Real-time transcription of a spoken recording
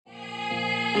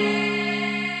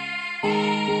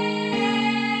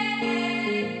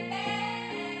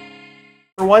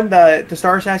one, the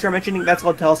star stats you're mentioning, that's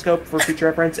called telescope for future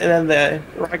reference, and then the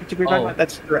rocket tube you're talking about,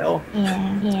 that's drill.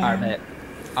 Yeah. Alright, bet.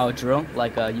 Oh, drill?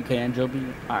 Like UKN drill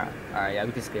beam? Alright, yeah,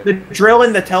 we can skip. The drill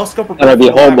and the telescope are Gotta be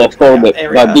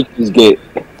homophobic. My beach is gay.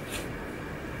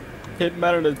 Hit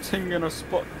matter the ting in a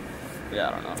spot. Yeah,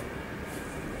 I don't know.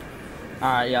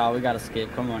 Alright, y'all, we gotta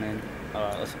skip. Come on in.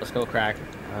 Let's go crack.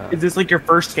 Is this like your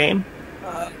first game?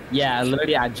 Yeah,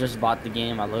 literally, I just bought the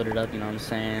game. I loaded up, you know what I'm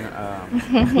saying?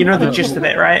 You know the gist of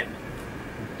it, right?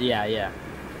 Yeah.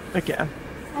 Okay.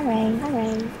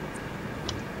 Alright.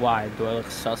 Why? Do I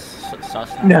look sus now?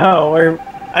 No, or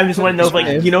I just want to know if,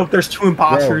 like, you know, if there's two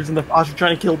imposters and the imposter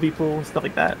trying to kill people, stuff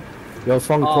like that. Yo,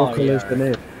 Fong, what color is the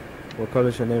name? What color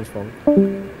is your name, Fong?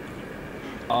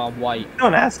 White.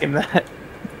 Don't ask him that.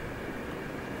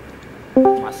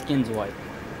 My skin's white.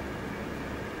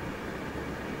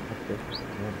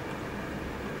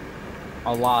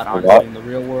 A lot, honestly, in the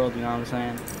real world, you know what I'm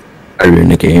saying? Are you in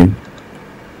the game?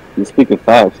 You speaking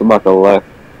facts, I'm not gonna lie.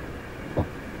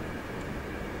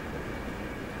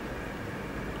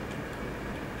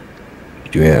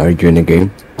 Are you in the game?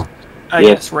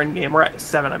 Yes, we're in game. We're at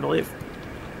 7, I believe.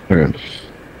 Okay.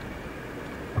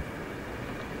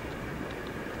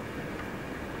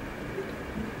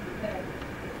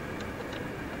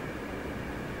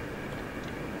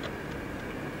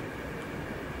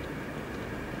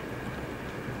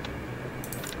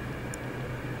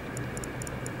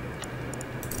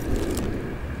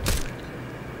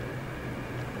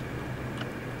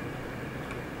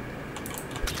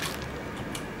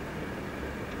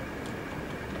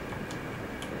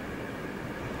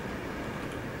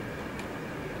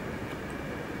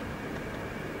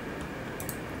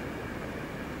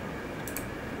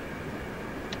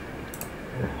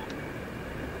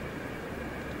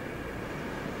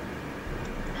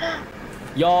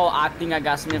 Yo, I think I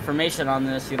got some information on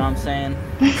this, you know what I'm saying?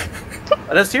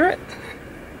 Let us hear it.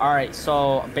 Alright,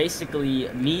 so basically,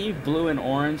 me, blue, and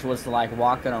orange was like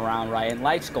walking around, right? And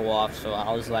lights go off, so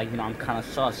I was like, you know, I'm kind of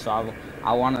sus, so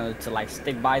I wanted to like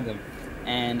stick by them.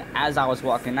 And as I was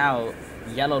walking out,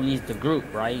 yellow leaves the group,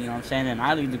 right? You know what I'm saying? And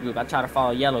I leave the group. I try to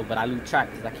follow yellow, but I lose track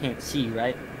because I can't see,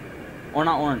 right? Or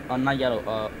not orange, not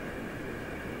yellow.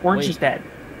 Orange is dead.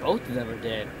 Both of them are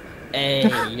dead. Hey,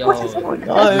 yo. Oh my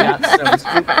god.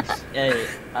 Hey,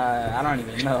 I don't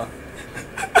even know.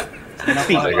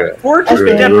 Orange is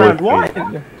dead round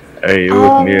 1. Hey, it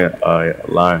was me and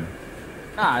line.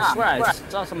 Nah, I swear I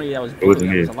saw somebody that was was blue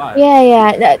me. that was alive.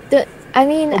 Yeah. I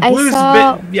mean, I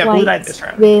saw blue died this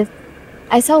round.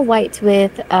 I saw white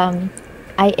with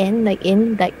in like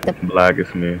the Black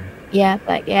is me. yeah,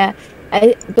 black, yeah.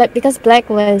 Because black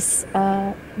was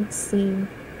let's see,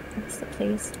 what's the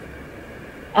place?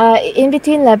 In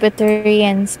between laboratory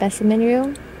and specimen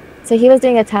room. So he was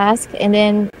doing a task, and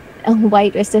then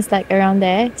white was just like around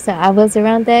there. So I was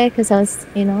around there because I was,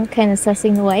 you know, kind of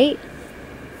sussing white.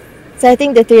 So I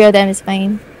think the 3 of them is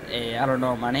fine. Hey, I don't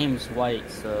know. My name's White,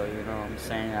 so you know what I'm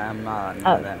saying. I'm not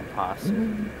that imposter.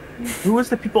 Who was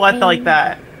the people at the, like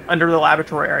that under the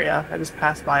laboratory area? I just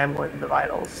passed by him going to the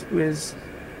vitals. Who is?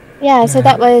 Yeah, so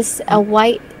that was a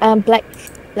white, black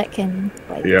and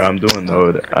white. Yeah, I'm doing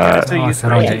node. I'm doing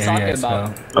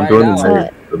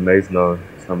the maze node.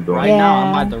 So I'm doing right now.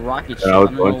 I'm at the rocket ship. I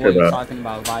don't know what you're talking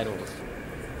about. Vitals.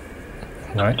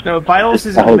 Right. No, vitals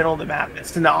is in the middle of the map.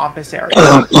 It's in the office area.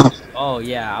 Oh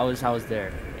yeah, I was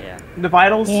there. Yeah. The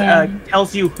vitals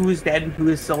tells you who's dead and who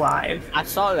is still alive. I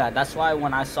saw that. That's why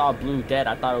when I saw blue dead,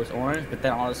 I thought it was orange. But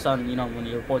then all of a sudden, you know, when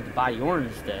you report the body,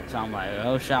 orange is dead. So I'm like,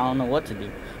 oh shit, I don't know what to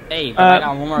do. Hey, but I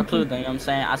got one more clue. Though, you know what I'm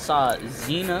saying? I saw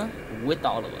Xena with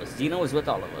all of us. Xena was with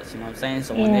all of us. You know what I'm saying?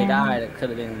 So when they died, it could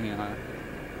have been, you know.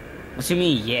 What you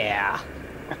mean? Yeah.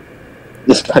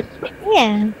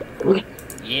 Yeah.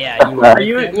 Yeah, you were. Are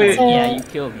you? Yeah, you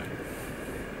killed me.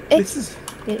 This is.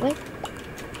 Wait.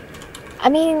 I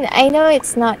mean, I know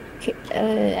it's not.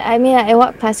 I mean, I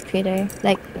walked past Critter.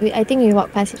 Like, I think we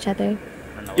walked past each other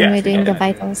when we were doing the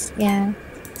vitals. Yeah.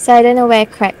 So I don't know where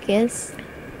Crack is.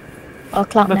 Or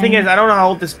Cloud9. The thing is, I don't know how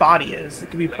old this body is. It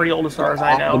could be pretty old as far as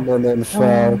I know. Well,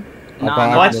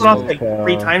 I saw it like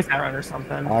 3 times that run or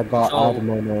something. I got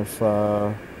admin of.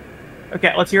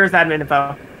 Okay, let's hear his admin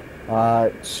info.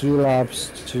 2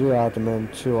 labs, 2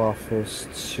 admin, 2 office,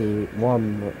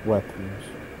 1 weapons.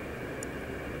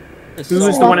 Who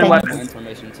is the one in weapons?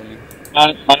 Information to me.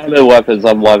 I'm in weapons.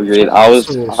 I'm live green. I'm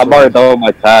already done with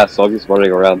my task, so I'm just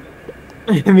running around.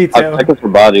 Me too. I'm checking for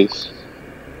bodies.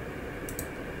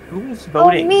 Who's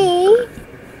voting? Me?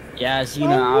 Yeah,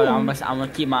 Xena, I'm gonna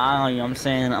keep my eye on you. You know what I'm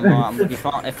saying, I'm gonna be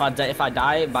fine. If I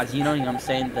die by Xena, you know what I'm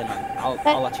saying, then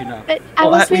I'll let you know. But I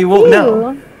was with won't you.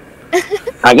 know.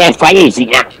 I get fighting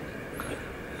Xena.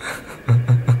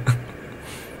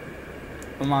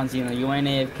 Come on, Zeno, you ain't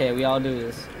AFK. We all do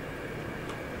this.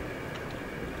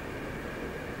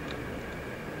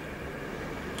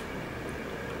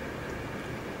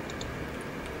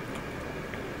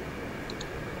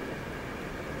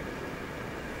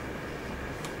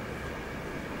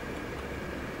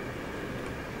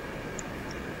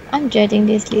 I'm judging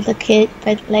this little kid,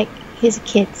 but like he's a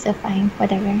kid, so fine,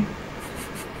 whatever.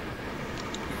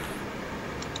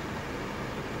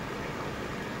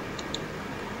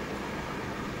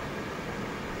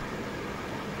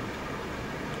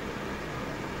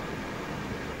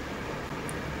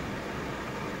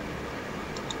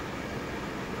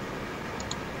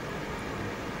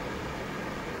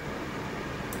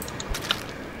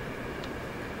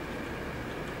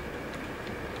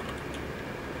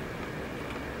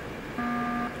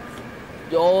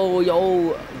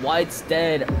 Yo, White's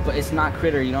dead, but it's not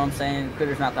Critter, you know what I'm saying?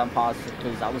 Critter's not the imposter,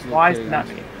 because I was with Why is Critter. it not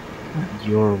me?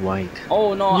 You're white.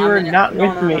 Oh no, You're not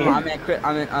with me. I'm in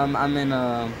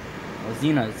Xena.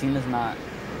 Xena's not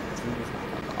the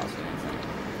imposter.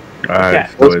 Alright, Okay.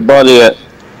 so What's body at?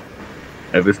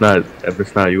 if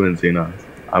it's not you and Zena,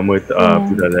 I'm with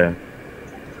Buddha there.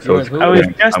 So it's I was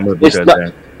just- I'm with It's Buddha not-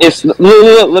 there. It's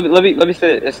look, let me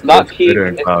say it. It's not It's pink. Critter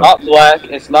and It's Cloud. not black.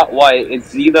 It's not white.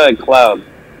 It's Xena and Cloud.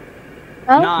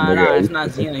 Huh? Nah, it's not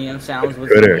Xena, you know what I'm saying? I was with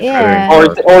Critter, Xena. Yeah.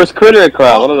 Critter and Or it's Critter and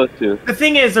Cloud. One of those two. The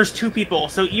thing is, there's 2 people,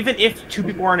 so even if 2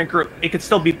 people are in a group, it could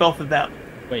still be both of them.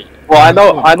 Wait. Well,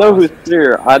 I know who's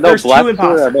clear. I know There's 2 black's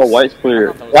clear. I know imposters. white's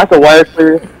clear. Black and white are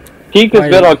clear. Pink has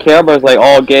been on cameras like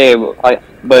all game.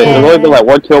 But there's only been like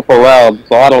 1 kill per round,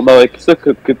 so I don't know. It still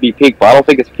could be pink, but I don't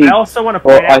think it's pink. I also want to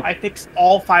point out, I fixed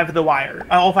all 5 of the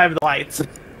all 5 of the lights.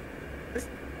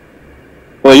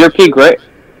 Well, you're pink, right?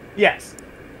 Yes.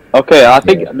 Okay, I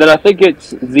think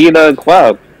it's Xena and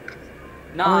Cloud.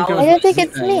 Nah, I I don't think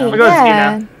it's me. I'll go with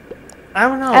Yeah. Xena. I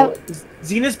don't know.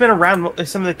 Xena's been around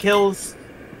some of the kills.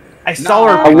 I saw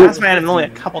Nah. her last man only a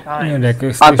couple times.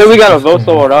 I think we gotta vote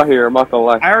someone out here. I'm not gonna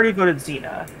lie. I already voted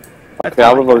Xena. That's Okay,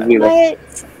 I'm all gonna I vote got.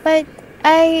 Xena.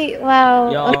 But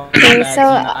wow. Yo, Okay, so so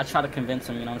I try to convince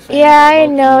him, you know what I'm saying? yeah, I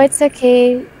But know low-key, it's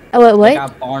okay. Oh, They what?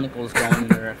 got barnacles going in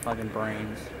their fucking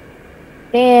brains.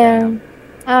 Damn.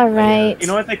 All right. You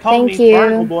know what they call Thank me? you.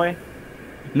 Barnacle boy.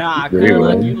 Nah, Very cool.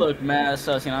 well. You look mad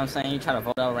sus, you know what I'm saying? You try to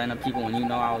vote out random people when you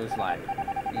know I was like,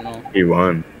 you know, He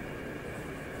won.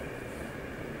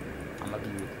 I'm gonna be.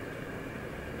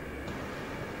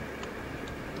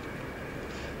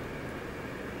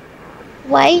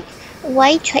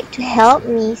 Why tried to help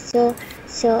me, so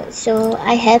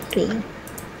I happy.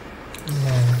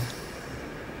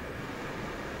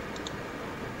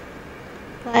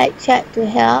 Why tried to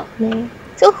help me?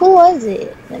 So who was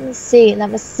it? Let me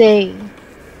see.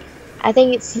 I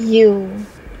think it's you.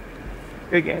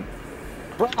 Good game.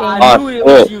 Bro, I knew it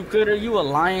was you, Critter. You a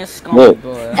lion scum, Look.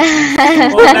 boy. Well,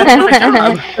 that's my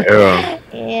job. Yeah.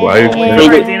 Yeah. Why are you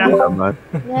Sorry, playing Xena. that,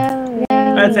 man?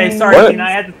 No. I'd say sorry, What? Xena.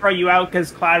 I had to throw you out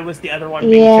because Cloud was the other one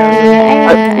being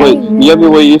Yeah. Wait, you have me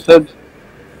what you said?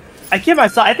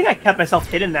 chosen. I think I kept myself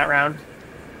hidden that round.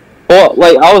 Well,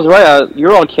 like I was right.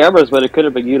 You're on cameras, but it could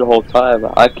have been you the whole time.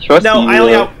 I trust No,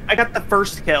 you. I got the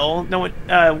first kill. No one,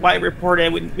 White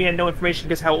reported. We had no information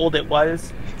because how old it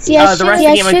was. See, I The rest of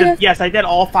the game, should've- I did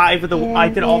all 5 of the. Yeah, I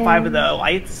did all 5 yeah. of the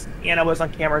lights, and I was on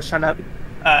cameras trying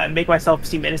to make myself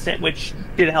seem innocent, which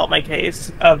did help my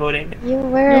case of voting. You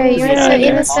were. You're You're so so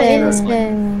innocent. innocent.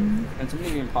 And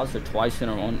somebody be imposter twice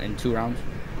in 2 rounds.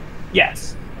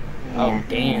 Yes, Oh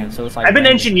damn! So it's like I've been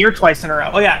random. engineered twice in a row.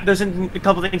 Oh yeah, there's a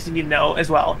couple things you need to know as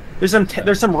well. There's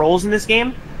some roles in this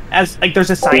game. As like there's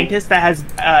a scientist that has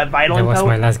vital That was info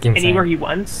my last game. anywhere he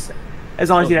wants, as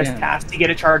long as he has damn. tasks to get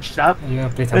it charged up. You wanna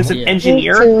play There's some an more?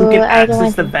 engineer Me who too, can I don't access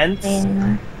want the to vents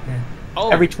play. Oh,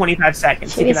 every 25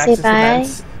 seconds. Should He we can say access the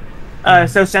bye?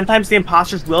 vents. So sometimes the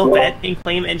imposters will vet and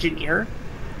claim engineer.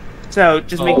 So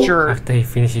just make sure After he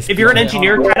finishes. if you're an Yeah.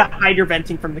 engineer, try to hide your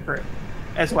venting from the crew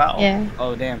as well. Yeah.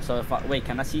 oh damn! So if wait,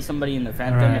 can I see somebody in the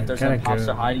vent? Alright, Then if there's an gotta imposter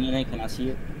go. hiding in it, can I see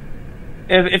it?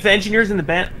 If the engineer's in the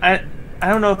vent, I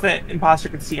don't know if the imposter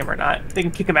can see him or not. They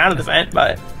can kick him out of the vent,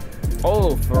 but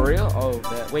Oh, for real?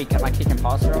 Oh, wait, can I kick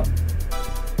imposter out?